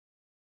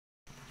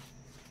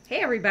Hey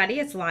everybody,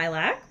 it's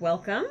Lilac.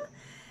 Welcome.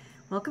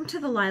 Welcome to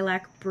the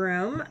Lilac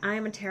Broom. I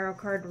am a tarot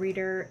card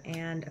reader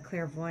and a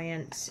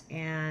clairvoyant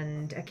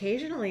and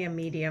occasionally a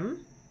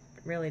medium.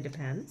 It really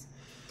depends.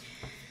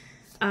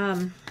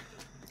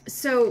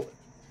 So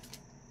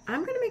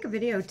I'm going to make a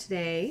video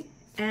today,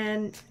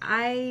 and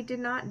I did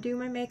not do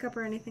my makeup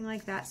or anything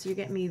like that, so you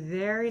get me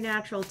very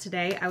natural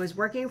today. I was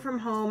working from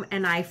home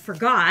and I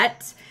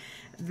forgot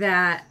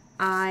that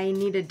I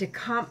needed to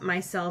comp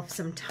myself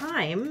some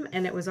time,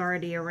 and it was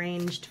already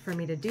arranged for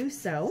me to do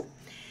so.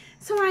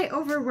 So I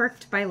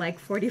overworked by like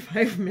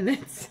 45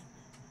 minutes.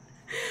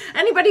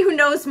 Anybody who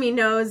knows me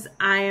knows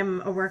I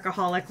am a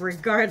workaholic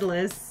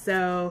regardless,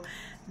 so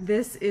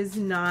this is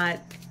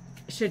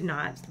should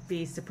not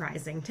be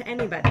surprising to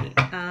anybody.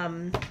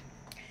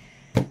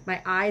 My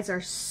eyes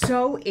are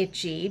so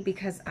itchy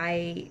because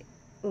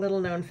little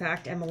known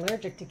fact, I'm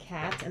allergic to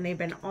cats, and they've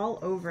been all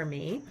over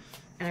me.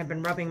 And I've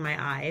been rubbing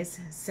my eyes,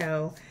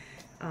 so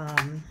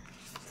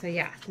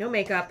yeah, no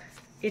makeup,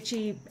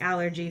 itchy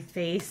allergy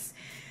face,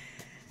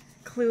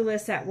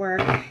 clueless at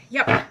work.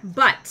 Yep,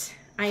 but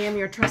I am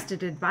your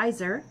trusted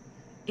advisor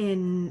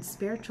in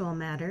spiritual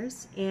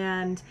matters,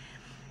 and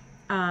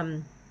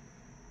I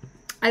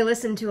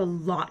listen to a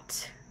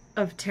lot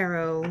of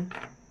tarot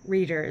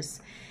readers.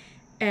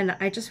 And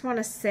I just want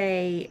to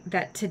say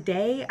that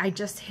today I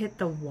just hit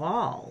the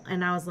wall,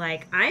 and I was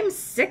like, I'm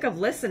sick of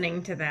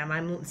listening to them.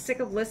 I'm sick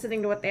of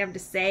listening to what they have to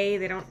say.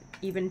 They don't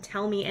even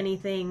tell me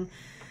anything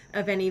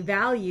of any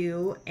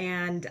value,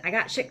 and I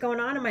got shit going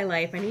on in my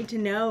life. I need to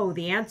know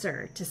the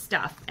answer to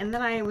stuff. And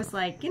then I was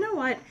like, you know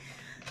what?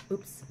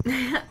 Oops.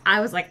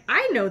 I was like,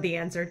 I know the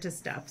answer to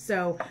stuff.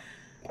 So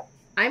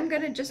I'm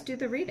going to just do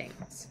the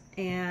readings.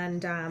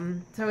 And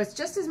so it's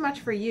just as much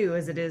for you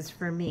as it is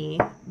for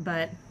me,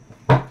 but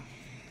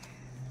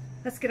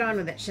let's get on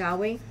with it, shall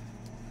we?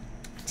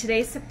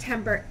 Today's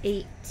September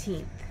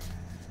 18th.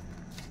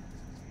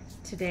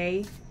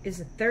 Today is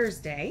a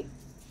Thursday.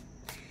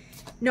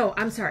 No,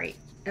 I'm sorry,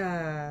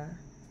 a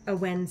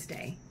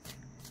Wednesday.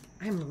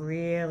 I'm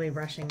really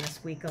rushing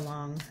this week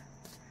along.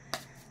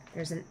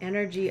 There's an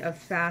energy of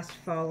fast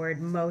forward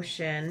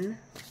motion.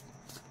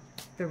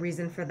 The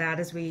reason for that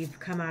is we've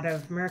come out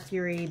of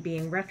Mercury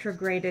being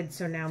retrograded,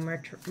 so now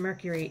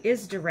Mercury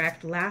is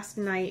direct. Last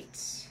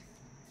night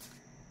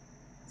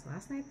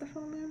the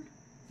full moon?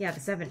 Yeah, the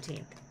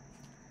 17th.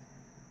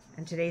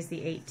 And today's the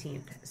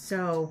 18th.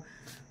 So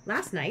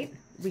last night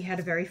we had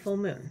a very full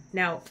moon.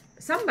 Now,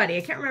 somebody,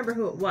 I can't remember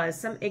who it was,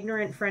 some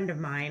ignorant friend of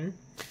mine.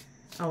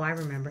 Oh, I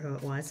remember who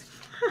it was.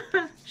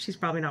 She's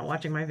probably not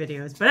watching my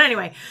videos. But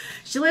anyway,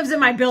 she lives in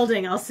my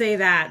building, I'll say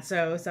that.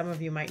 So some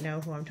of you might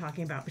know who I'm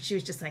talking about. But she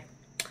was just like,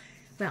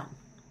 well,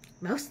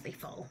 mostly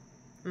full.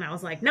 And I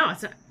was like, no,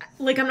 it's not.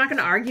 Like, I'm not going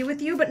to argue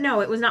with you, but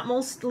no, it was not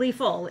mostly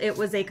full. It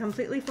was a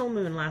completely full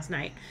moon last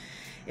night.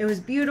 It was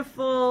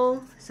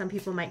beautiful. Some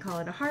people might call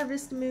it a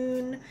harvest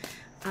moon.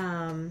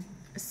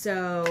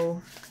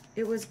 So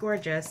it was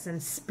gorgeous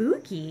and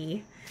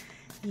spooky,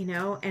 you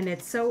know, and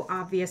it's so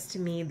obvious to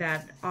me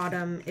that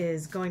autumn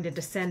is going to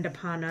descend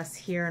upon us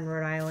here in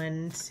Rhode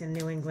Island and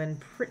New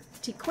England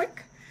pretty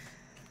quick.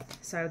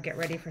 So I would get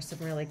ready for some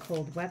really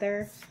cold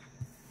weather.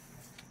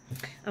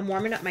 I'm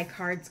warming up my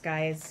cards,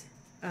 guys.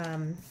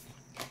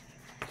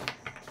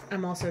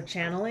 I'm also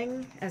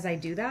channeling as I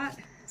do that.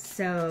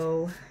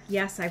 So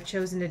yes, I've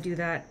chosen to do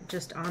that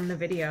just on the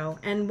video.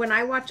 And when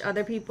I watch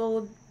other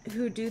people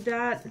who do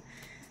that,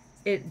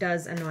 it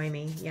does annoy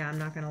me. Yeah, I'm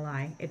not gonna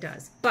lie, it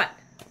does. But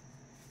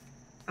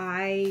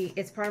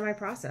it's part of my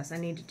process. I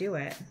need to do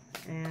it.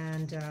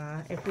 And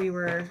if we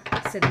were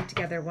sitting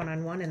together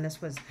one-on-one and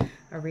this was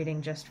a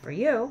reading just for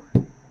you,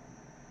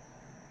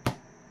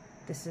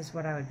 this is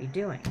what I would be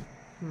doing.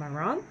 Am I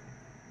wrong?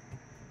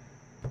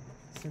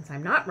 Since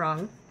I'm not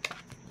wrong,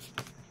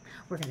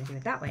 we're going to do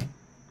it that way.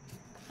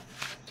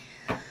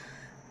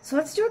 So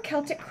let's do a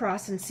Celtic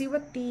cross and see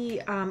what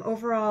the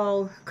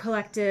overall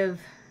collective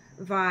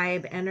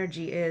vibe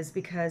energy is,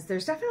 because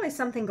there's definitely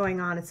something going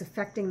on. It's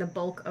affecting the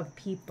bulk of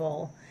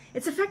people.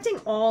 It's affecting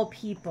all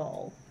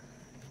people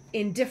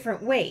in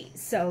different ways.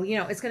 So, you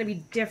know, it's going to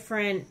be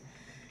different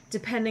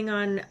depending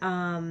on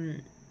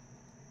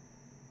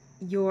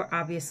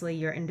obviously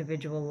your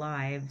individual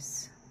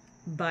lives,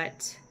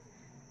 but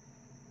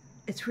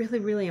it's really,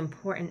 really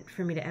important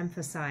for me to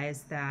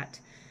emphasize that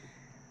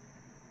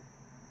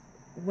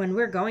when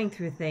we're going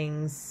through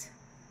things,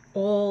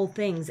 all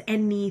things,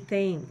 any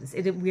things,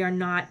 we are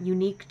not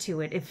unique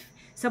to it. If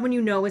someone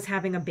you know is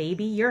having a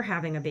baby, you're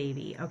having a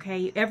baby,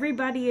 okay?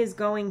 Everybody is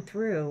going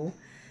through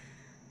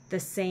the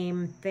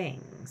same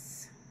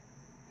things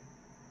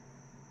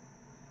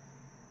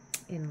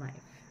in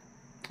life,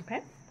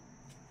 okay?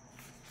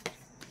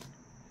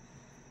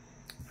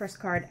 First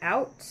card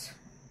out,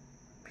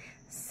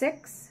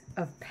 6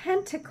 of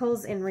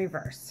Pentacles in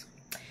reverse.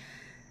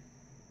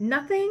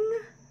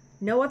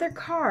 No other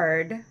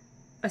card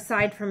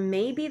aside from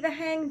maybe the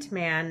Hanged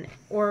Man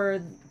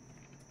or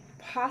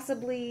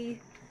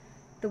possibly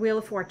the Wheel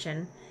of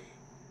Fortune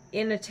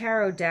in a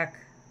tarot deck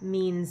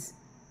means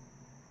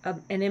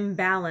an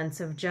imbalance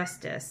of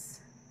justice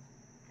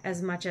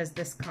as much as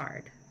this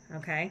card,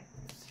 okay?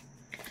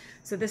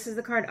 So this is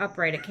the card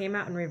upright. It came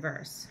out in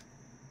reverse.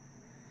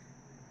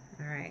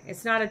 All right.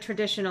 It's not a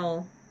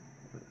traditional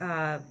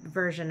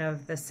version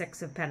of the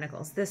Six of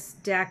Pentacles. This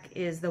deck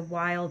is the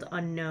Wild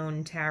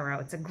Unknown Tarot.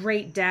 It's a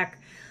great deck.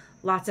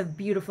 Lots of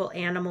beautiful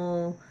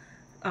animal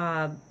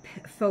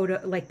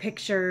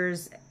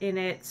pictures in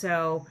it.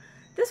 So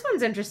this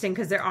one's interesting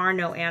because there are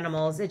no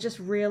animals. It just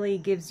really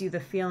gives you the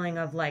feeling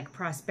of like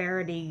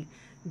prosperity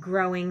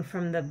growing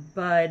from the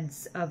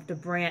buds of the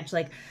branch.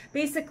 Like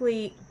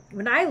basically,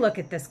 when I look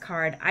at this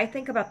card, I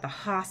think about the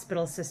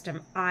hospital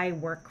system I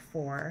work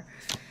for.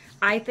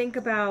 I think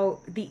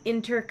about the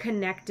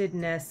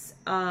interconnectedness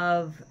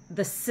of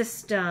the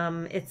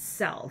system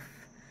itself.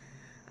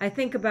 I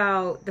think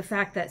about the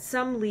fact that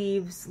some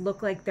leaves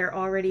look like they're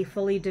already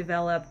fully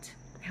developed,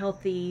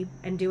 healthy,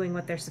 and doing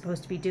what they're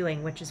supposed to be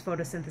doing, which is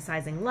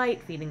photosynthesizing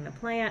light, feeding the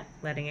plant,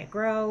 letting it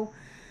grow.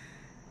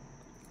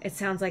 It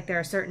sounds like there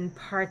are certain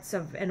parts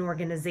of an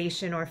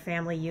organization or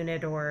family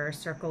unit or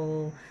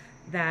circle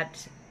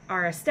that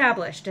are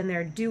established and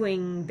they're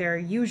doing their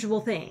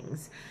usual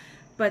things.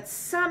 But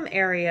some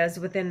areas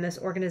within this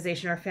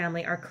organization or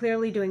family are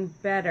clearly doing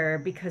better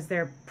because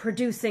they're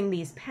producing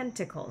these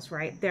pentacles,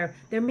 right? They're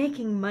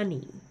making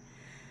money.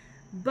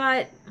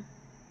 But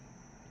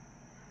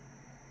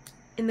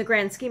in the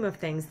grand scheme of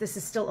things, this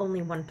is still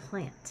only one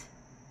plant,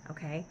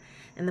 okay?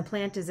 And the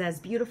plant is as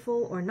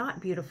beautiful or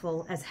not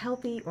beautiful, as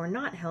healthy or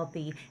not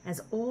healthy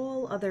as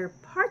all other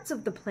parts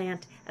of the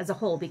plant as a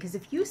whole. Because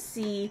if you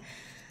see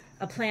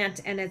a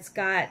plant and it's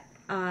got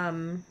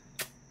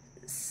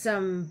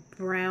some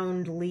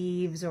browned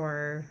leaves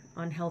or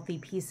unhealthy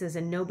pieces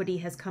and nobody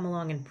has come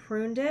along and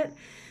pruned it,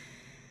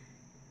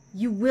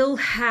 you will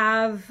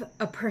have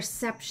a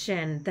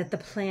perception that the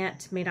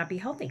plant may not be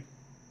healthy.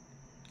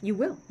 You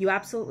will. You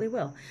absolutely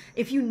will.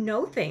 If you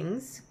know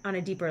things on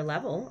a deeper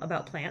level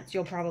about plants,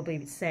 you'll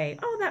probably say,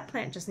 oh, that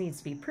plant just needs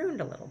to be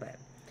pruned a little bit.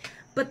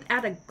 But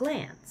at a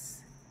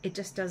glance, it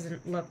just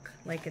doesn't look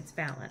like it's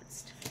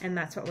balanced. And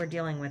that's what we're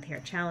dealing with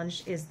here.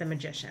 Challenge is the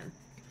Magician.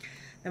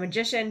 The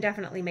Magician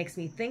definitely makes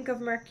me think of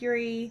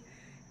Mercury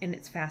in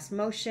its fast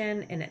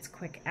motion, in its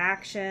quick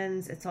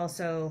actions. It's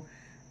also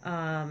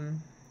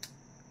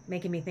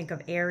making me think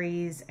of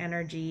Aries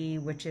energy,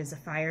 which is a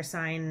fire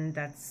sign.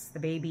 That's the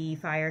baby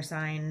fire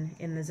sign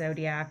in the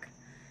zodiac.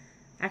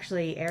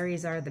 Actually,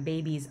 Aries are the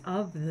babies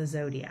of the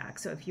zodiac.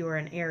 So if you are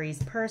an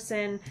Aries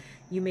person,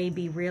 you may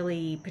be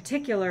really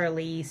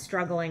particularly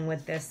struggling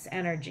with this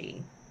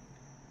energy.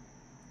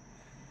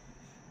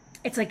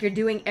 It's like you're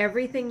doing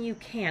everything you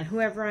can.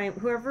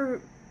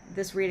 Whoever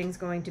this reading's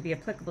going to be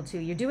applicable to,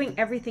 you're doing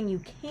everything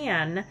you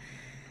can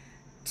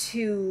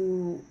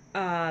to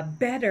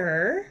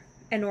better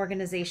an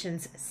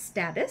organization's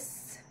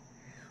status,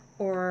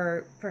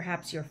 or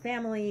perhaps your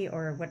family,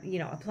 or what, you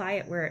know, apply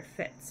it where it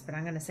fits. But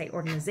I'm going to say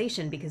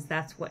organization because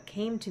that's what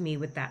came to me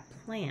with that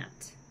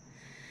plant.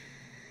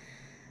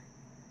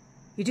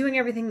 You're doing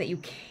everything that you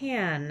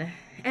can.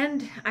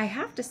 And I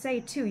have to say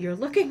too, you're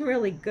looking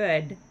really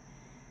good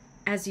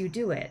as you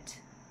do it.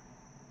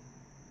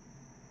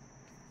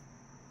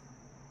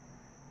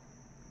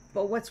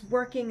 But what's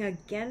working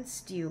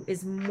against you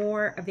is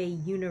more of a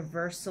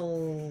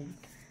universal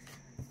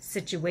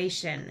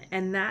situation,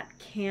 and that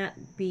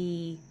can't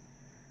be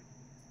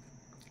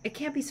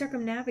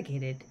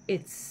circumnavigated.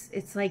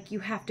 It's like you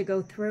have to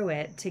go through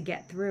it to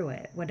get through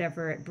it,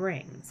 whatever it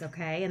brings,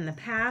 okay? In the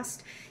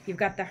past, you've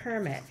got the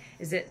Hermit.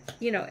 Is it,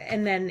 you know,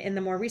 and then in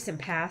the more recent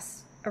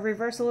past, a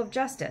reversal of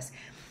justice.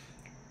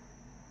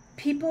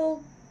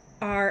 People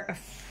are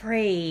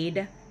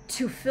afraid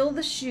to fill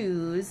the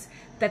shoes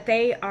that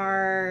they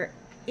are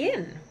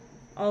in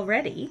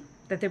already,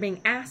 that they're being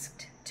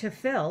asked to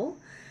fill,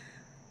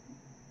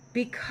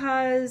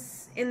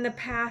 because in the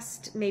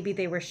past maybe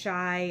they were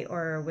shy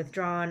or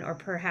withdrawn, or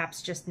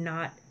perhaps just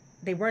not,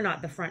 they were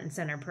not the front and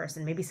center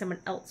person. Maybe someone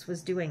else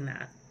was doing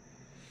that.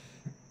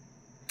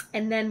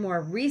 And then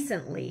more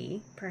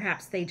recently,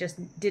 perhaps they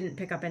just didn't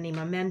pick up any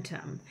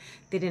momentum.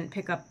 They didn't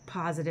pick up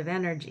positive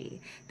energy.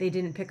 They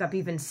didn't pick up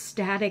even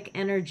static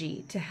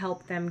energy to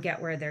help them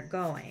get where they're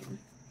going.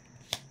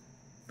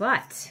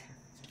 But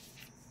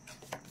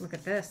look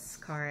at this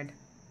card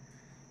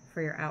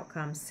for your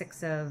outcome.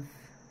 Six of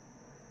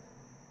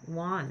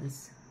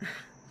Wands.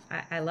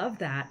 I love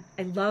that.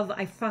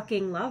 I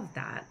fucking love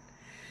that.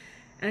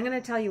 And I'm going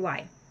to tell you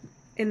why.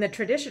 In the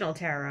traditional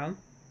tarot,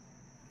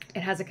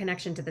 it has a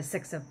connection to the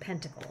Six of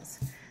Pentacles,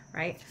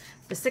 right?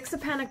 The Six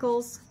of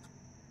Pentacles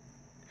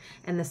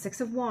and the Six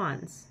of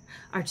Wands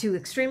are two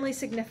extremely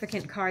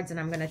significant cards, and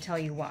I'm going to tell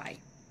you why.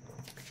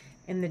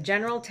 In the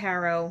general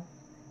tarot,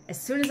 as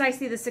soon as I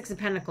see the Six of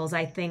Pentacles,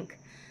 I think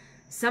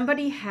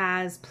somebody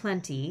has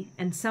plenty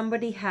and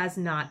somebody has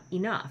not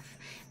enough.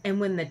 And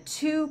when the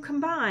two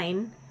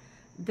combine,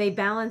 they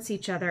balance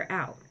each other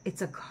out.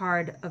 It's a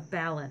card of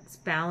balance.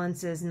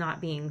 Balance is not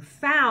being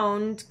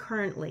found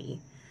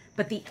currently.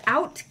 But the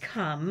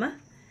outcome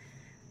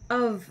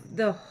of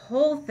the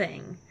whole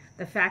thing,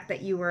 The fact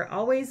that you were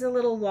always a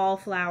little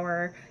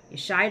wallflower, you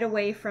shied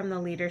away from the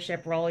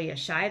leadership role, you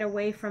shied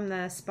away from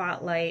the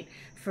spotlight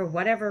for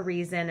whatever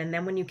reason, and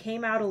then when you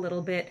came out a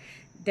little bit,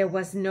 there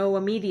was no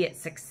immediate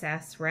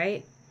success,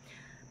 right?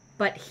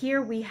 But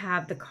here we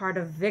have the card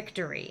of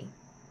victory.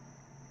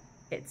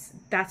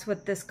 That's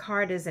what this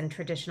card is in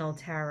traditional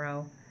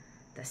tarot.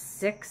 The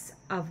Six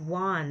of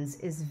Wands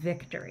is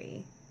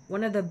victory.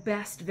 One of the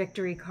best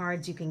victory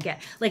cards you can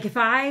get. Like if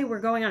I were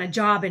going on a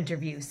job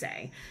interview,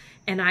 say,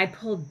 and I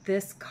pulled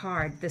this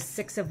card, the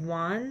Six of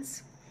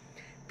Wands,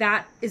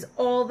 that is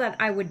all that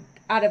I would,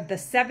 out of the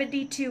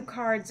 72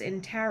 cards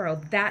in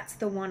tarot, that's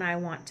the one I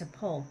want to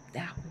pull,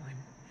 that one.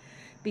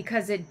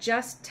 Because it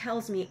just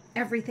tells me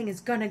everything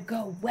is gonna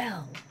go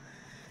well.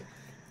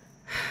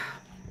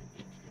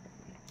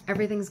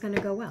 Everything's gonna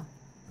go well.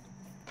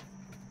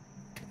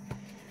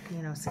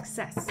 You know,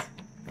 success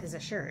is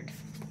assured.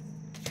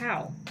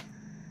 How?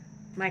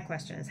 My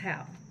question is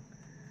how?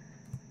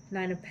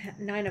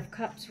 Nine of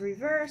Cups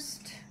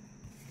reversed.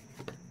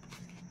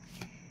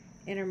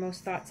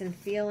 Innermost thoughts and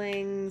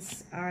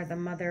feelings are the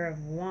Mother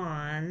of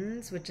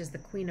Wands, which is the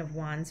Queen of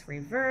Wands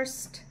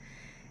reversed.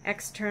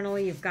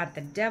 Externally, you've got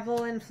the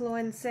Devil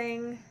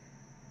influencing.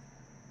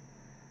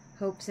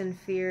 Hopes and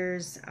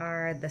fears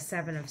are the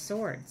Seven of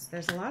Swords.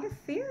 There's a lot of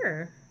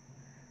fear.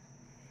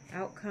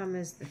 Outcome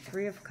is the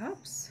Three of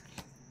Cups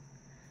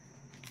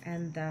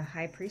and the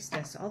High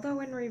Priestess, although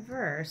in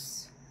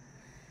reverse.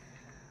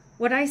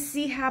 What I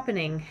see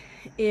happening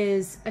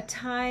is a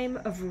time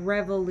of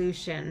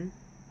revolution,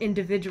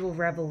 individual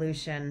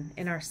revolution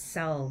in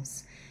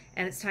ourselves.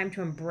 And it's time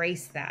to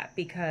embrace that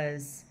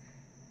because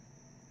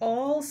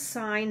all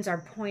signs are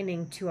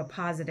pointing to a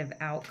positive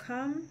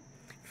outcome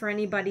for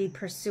anybody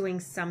pursuing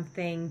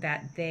something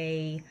that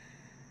they,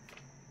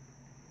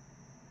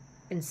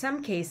 in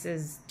some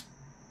cases,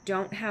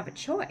 don't have a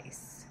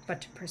choice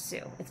but to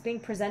pursue. It's being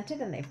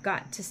presented and they've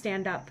got to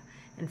stand up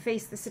and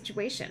face the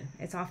situation.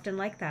 It's often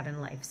like that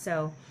in life.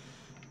 So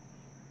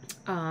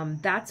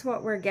that's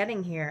what we're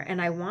getting here.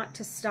 And I want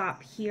to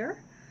stop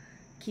here,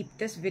 keep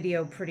this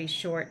video pretty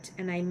short,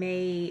 and I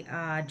may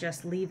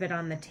just leave it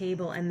on the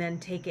table and then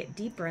take it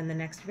deeper in the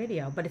next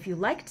video. But if you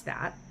liked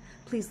that,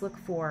 please look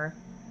for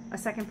a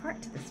second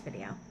part to this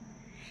video.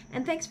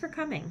 And thanks for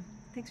coming.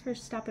 Thanks for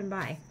stopping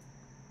by.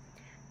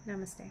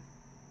 Namaste.